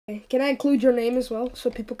Can I include your name as well so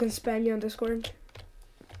people can spam you on Discord?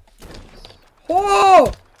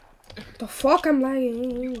 Oh! The fuck, I'm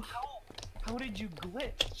lagging. How did you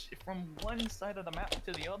glitch from one side of the map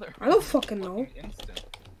to the other? I don't fucking know. Instant.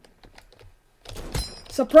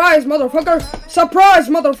 Surprise, motherfucker! Surprise,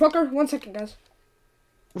 motherfucker! 1 second, guys.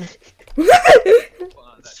 That's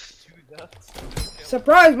 2 deaths.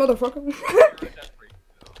 Surprise, motherfucker!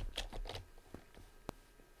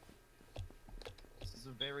 This is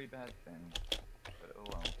a very bad thing. But oh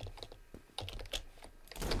well.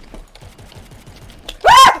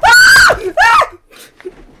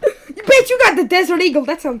 You bitch, you got the Desert Eagle.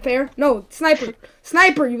 That's unfair. No, sniper.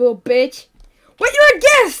 Sniper, you little bitch. What? You're a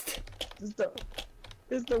guest! This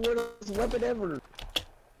is the worst weapon ever.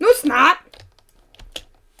 No, it's not.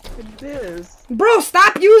 It is. Bro,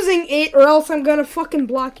 stop using it or else I'm gonna fucking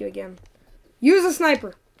block you again. Use a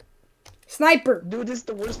sniper. Sniper. Dude, this is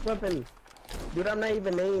the worst weapon. Dude, I'm not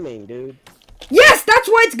even aiming, dude. Yes, that's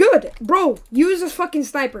why it's good. Bro, use a fucking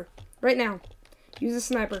sniper. Right now. Use a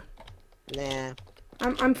sniper. Nah.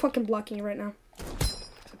 I'm fucking blocking you right now.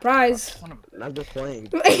 Surprise. I'm just playing.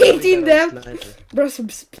 18 death. Bro,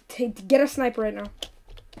 get a sniper right now.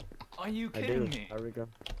 Are you kidding me? There we go.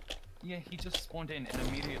 Yeah, he just spawned in and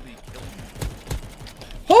immediately killed me.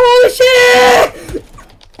 Holy shit!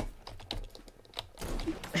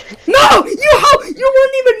 No! You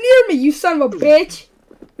weren't even near me, you son of a bitch!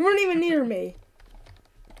 You weren't even near me.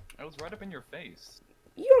 I was right up in your face.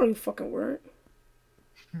 You don't even fucking weren't.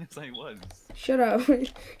 Yes, I was. Shut up.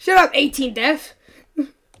 Shut up, 18 death.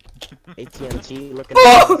 ATMT looking.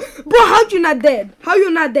 Oh! Bro, how'd you not dead? How you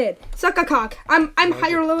not dead? Suck a cock. I'm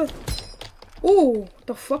higher level. Oh,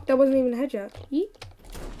 the fuck? That wasn't even a headshot. Yeet.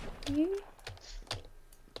 Yeet.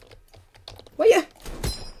 What ya?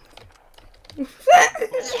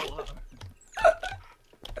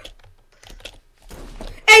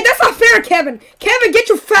 Hey, that's not fair, Kevin. Kevin, get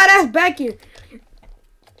your fat ass back here.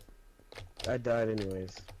 I died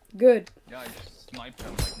anyways. Good. Yeah, I just sniped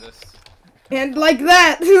him like this. And like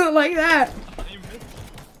that. Like that.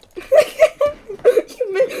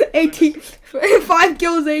 You missed 18. 5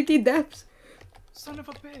 kills, 18 deaths. Son of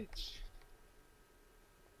a bitch.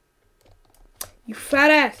 You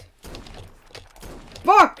fat ass.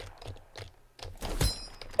 Fuck.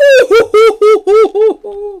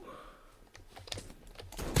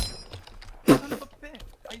 Son of a bitch.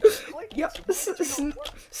 I just clicked. Yep.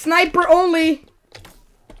 Sniper only.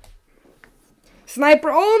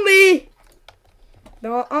 Sniper only.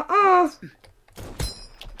 No, I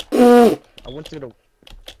went through the.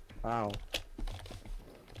 Wow.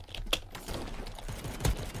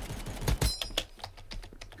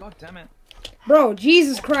 God damn it. Bro,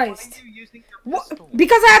 Jesus Christ. Why are you using your What? pistol?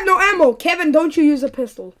 Because I have no ammo. Kevin, don't you use a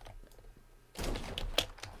pistol.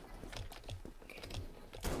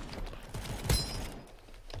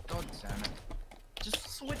 God damn it.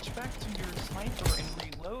 Just switch back to your sniper and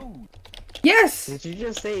reload. Yes. Did you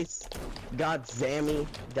just say got Sammy?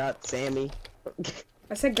 Got Sammy?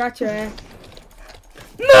 I said got your ass.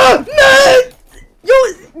 No! No! Yo,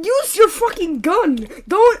 use your fucking gun.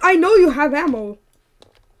 Don't. I know you have ammo.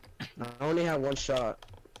 I only have 1 shot.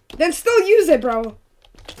 Then still use it, bro.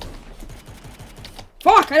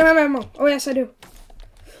 Fuck, I don't have ammo. Oh, yes, I do.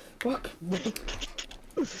 Fuck.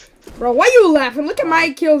 Bro, why you laughing? Look at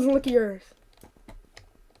my kills and look at yours.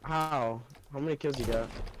 How? How many kills you got?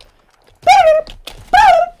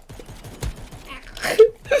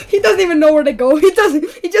 He doesn't even know where to go. He doesn't.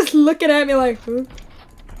 He's just looking at me like, huh?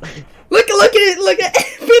 Look at it. Look at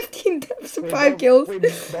 15 deaths and 5 kills. We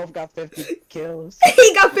both got 50 kills.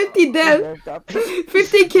 He got 50 deaths.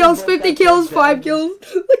 50 kills, 50 kills, 5 kills.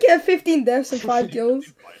 Look at 15 deaths and 5 kills.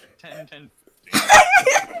 10.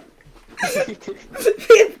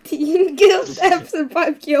 15 kills, deaths, and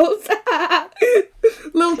 5 kills.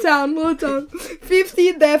 Little town.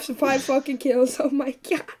 15 deaths and 5 fucking kills. Oh my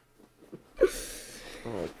god.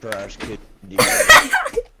 Oh, trash kid.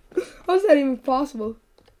 How is that even possible?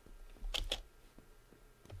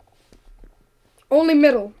 Only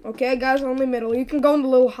middle, okay, guys? Only middle. You can go in the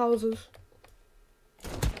little houses.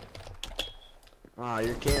 Ah,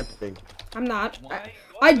 you're camping. I'm not. Why?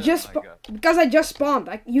 I just because I just spawned.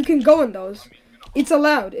 You can go in those. It's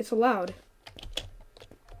allowed. It's allowed.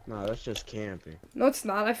 No, that's just camping. No, it's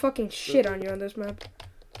not. I fucking shit on you on this map.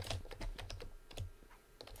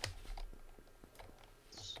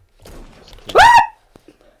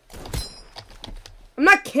 I'm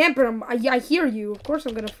not camping. I hear you. Of course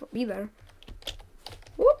I'm gonna be there.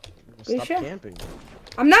 Whoop. Good Stop shit. camping.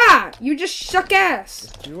 I'm not. You just suck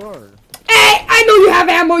ass. Yes, you are. Hey, I know you have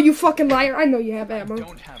ammo, you fucking liar. I know you have ammo. I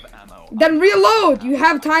don't have ammo. Then reload. You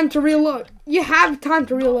have time to reload. You have time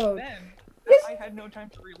to reload. Then I had no time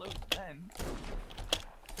to reload then.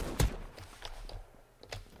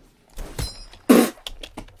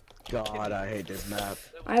 God, I hate this map.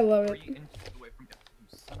 I love it. 3 inches away from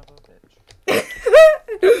you, son of a bitch.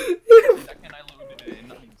 The second I loaded it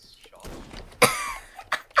in, I shot.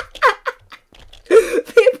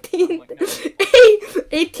 15,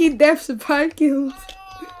 18 deaths and 5 kills.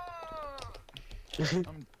 I'm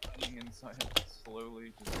dying inside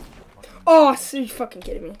slowly. Just fucking Oh, so you fucking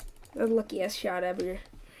kidding me? The luckiest shot ever.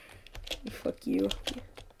 Fuck you.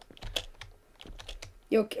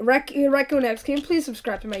 Yo, Raccon X, can you please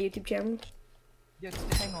subscribe to my YouTube channel? Yeah,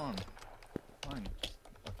 just hang on. Fine.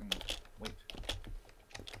 Fucking wait.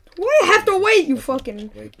 Why I have to wait, you fucking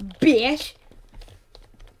bitch?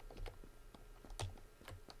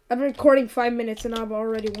 I've been recording 5 minutes and I've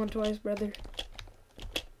already won twice, brother.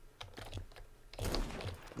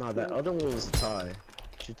 No, that other one was a tie.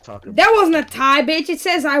 She's talking. That wasn't a tie, bitch. It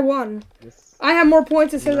says I won. This. I have more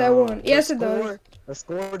points. It says I No, won. Yes, the it does. score- The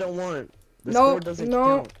score don't want. The No, score doesn't no.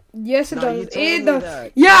 count. Yes, it No, you does. told It me does.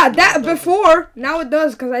 that. Yeah, No, that it doesn't. before. Now it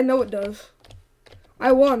does, because I know it does.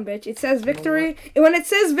 I won, bitch. It says victory. And when it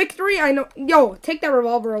says victory, I know. Yo, take that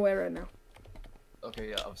revolver away right now. Okay,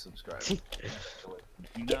 yeah, I've subscribed.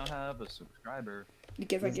 You now have a subscriber.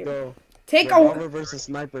 Because Let's I give. go. Take Revolver a. versus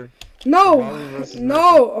sniper. No. Revolver versus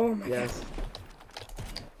No. Oh my god. Yes.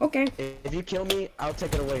 Okay. If you kill me, I'll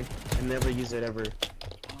take it away and never use it ever.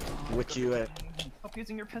 With you at. Stop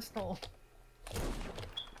using your pistol.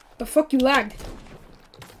 The fuck you lagged.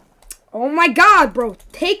 Oh my god, bro.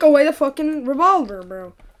 Take away the fucking revolver,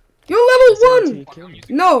 bro. You're level 1. Kill me.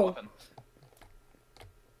 No.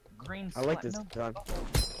 Green I like this no. gun.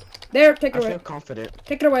 There, take I it feel away. confident.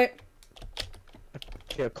 Take it away.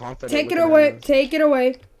 I feel confident. Take it with the away. guns. Take it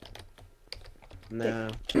away.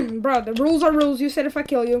 Nah. Bro, the rules are rules. You said if I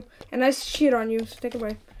kill you, and I shit on you, so take it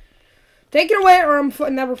away. Take it away, or I'm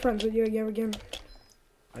never friends with you again.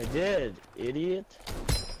 I did, idiot.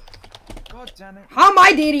 God damn it. How am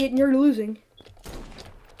I the idiot and you're losing?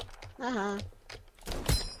 Uh-huh.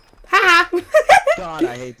 Haha. God,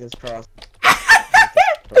 I hate this cross.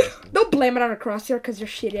 Don't blame it on a crosshair because you're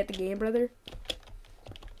shitty at the game, brother.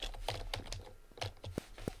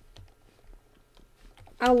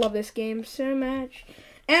 I love this game so much.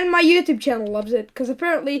 And my YouTube channel loves it because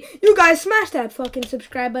apparently you guys smashed that fucking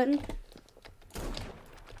subscribe button.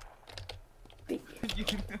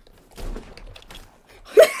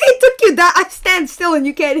 It took you that I stand still and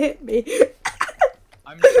you can't hit me.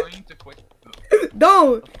 I'm trying to quit.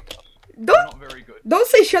 Don't I'm not very good. don't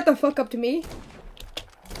say shut the fuck up to me.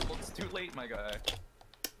 Well, it's too late, my guy.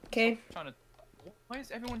 Okay, Trying to. Why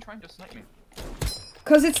is everyone trying to snipe me?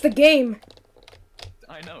 cause it's the game.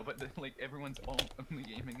 I know, but like everyone's only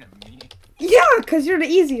aiming at me. Yeah, cause you're the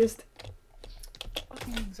easiest.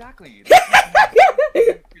 Fucking exactly.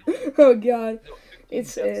 Oh god,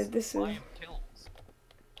 it's this is.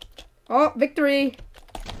 Oh, victory!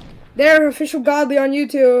 They're official godly on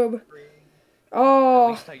YouTube.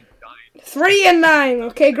 Oh, 3 and 9.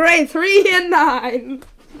 Okay, great. 3 and 9.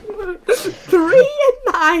 3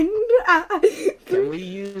 and 9. Can we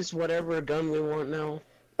use whatever gun we want now?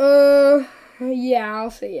 Yeah,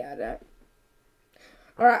 I'll say yeah that.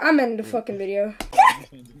 Alright, I'm ending the fucking video.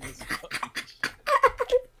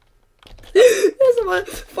 That's the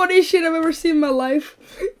most funniest shit I've ever seen in my life.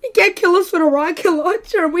 You can't kill us with a rocket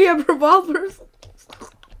launcher. We have revolvers.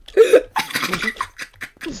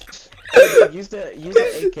 Use the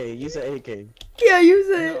AK. Use the AK. Yeah, use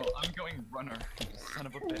it. No, I'm going runner. You son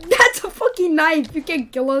of a bitch. That's a fucking knife. You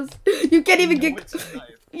can't kill us. You can't even No, get. it's a knife.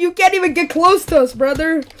 You can't even get close to us,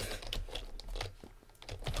 brother.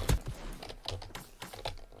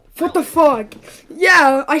 What the fuck?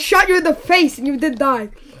 Yeah, I shot you in the face and you did die.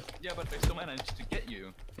 Yeah, but they still managed to get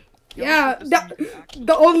you. Yeah,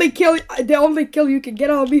 the only kill you can get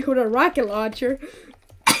on me with a rocket launcher.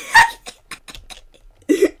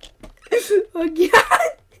 Oh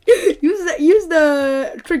god! Use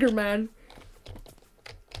the trigger man.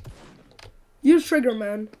 Use trigger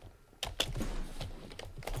man.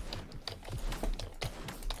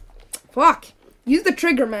 Fuck! Use the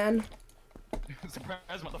trigger man. Surprise,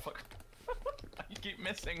 motherfucker! You keep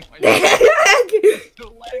missing. My I so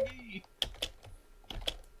laggy.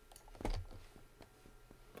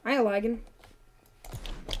 ain't lagging.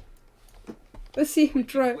 Let's see him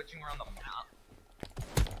try. Glitching around the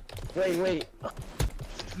map. Wait.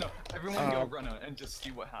 No, everyone go runner and just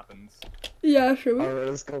see what happens. Yeah, sure. Alright,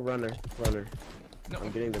 let's go runner. No,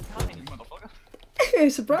 I'm getting the die, you motherfucker. Hey,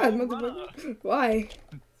 surprise, Go motherfucker. Why?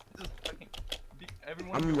 Just fucking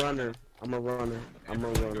everyone. I'm a runner. I'm a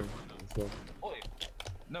runner. Cool. Oi!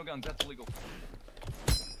 No guns, that's illegal.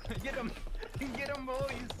 Get him! Get him,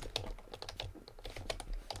 boys!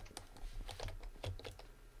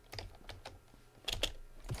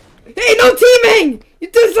 Hey, no teaming! You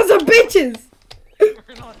two sons of bitches!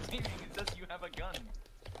 We're not teaming, it says you have a gun.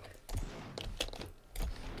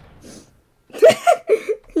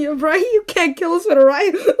 Yo, bro, you can't kill us with a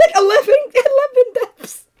riot. Like 11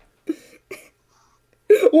 deaths.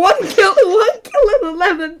 One kill and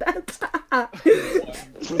 11 deaths.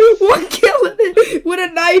 One kill with a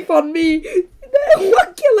knife on me.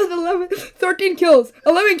 1 kill and 11. 13 kills.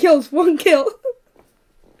 11 kills. 1 kill.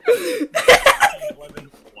 11,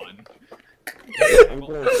 1. I'm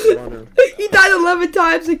going runner. He died 11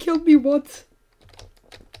 times and killed me once.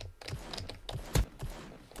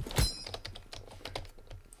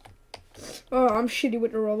 Oh, I'm shitty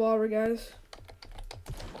with the revolver, guys.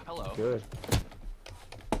 Hello. Good.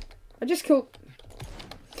 I just killed.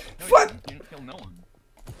 No, Fuck! You didn't kill no one.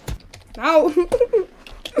 Ow!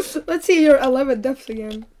 Let's see your 11 deaths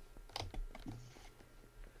again.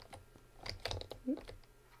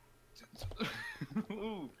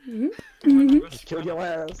 Ooh. Kill your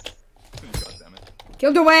ass. God damn it.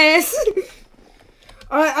 Killed the ass!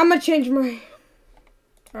 Alright, I'm gonna change my.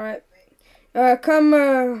 Alright.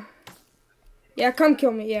 Come, yeah, come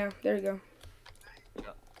kill me. Yeah, there you go.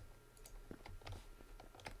 Yeah.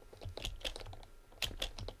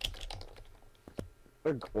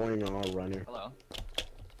 We're going all runner. Hello.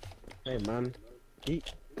 Hey, man.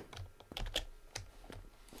 Eat.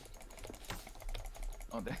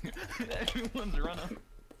 Oh, dang. Everyone's running.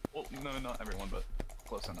 Well, no, not everyone, but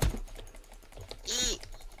close enough.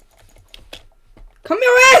 Come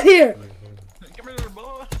right here! Come here,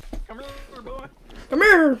 boy. Come here, boy. Come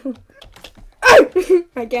here! Oh!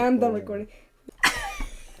 Okay, I'm done recording.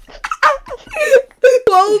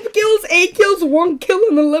 12 kills, 8 kills, 1 kill,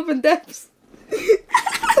 and 11 deaths.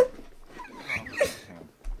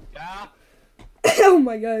 Yeah. Oh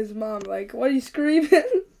my god, his mom, like, what are you screaming?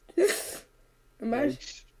 Imagine.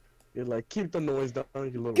 You're like, keep the noise down,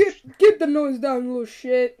 you little Get the noise down, you little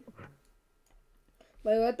shit.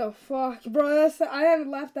 Like, what the fuck? Bro, I haven't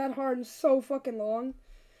laughed that hard in so fucking long.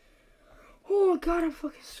 Oh god, I'm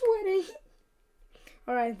fucking sweating.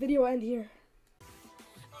 Alright, video end here.